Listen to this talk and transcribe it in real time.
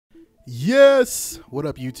Yes! What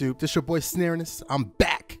up, YouTube? This your boy Snareness. I'm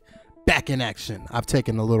back in action. I've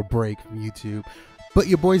taken a little break from YouTube, but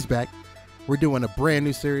your boy's back. We're doing a brand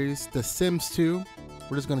new series, The Sims 2.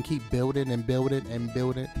 We're just gonna keep building and building and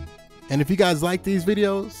building. And if you guys like these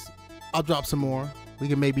videos, I'll drop some more. We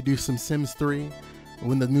can maybe do some Sims 3.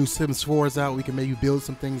 When the new Sims 4 is out, we can maybe build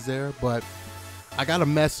some things there. But I got a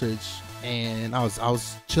message, and I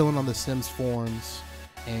was chilling on the Sims forums,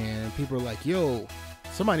 and people were like, yo,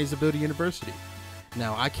 somebody needs to build a university.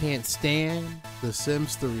 Now, I can't stand The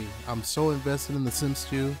Sims 3. I'm so invested in The Sims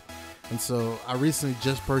 2. And so I recently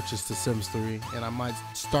just purchased The Sims 3, and I might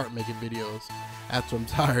start making videos after I'm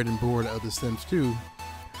tired and bored of The Sims 2.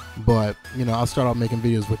 But, you know, I'll start out making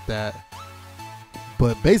videos with that.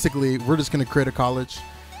 But basically, we're just going to create a college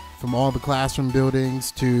from all the classroom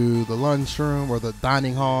buildings to the lunchroom or the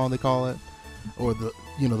dining hall, they call it, or the,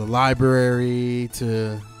 you know, the library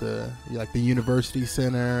to the university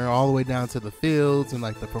center, all the way down to the fields and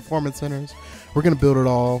like the performance centers. We're going to build it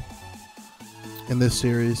all in this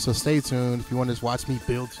series. So stay tuned if you want to just watch me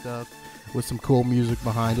build stuff with some cool music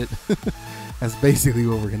behind it. That's basically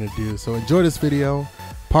what we're going to do. So enjoy this video.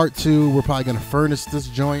 Part 2, we're probably going to furnish this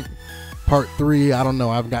joint. Part 3, I don't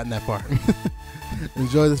know. I haven't gotten that far.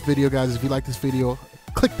 Enjoy this video, guys. If you like this video,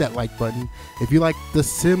 click that like button. If you like The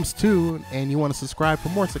Sims 2 and you want to subscribe for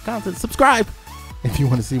more content, subscribe. If you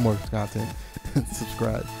want to see more content,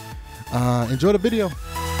 subscribe. Enjoy the video.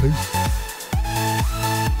 Peace.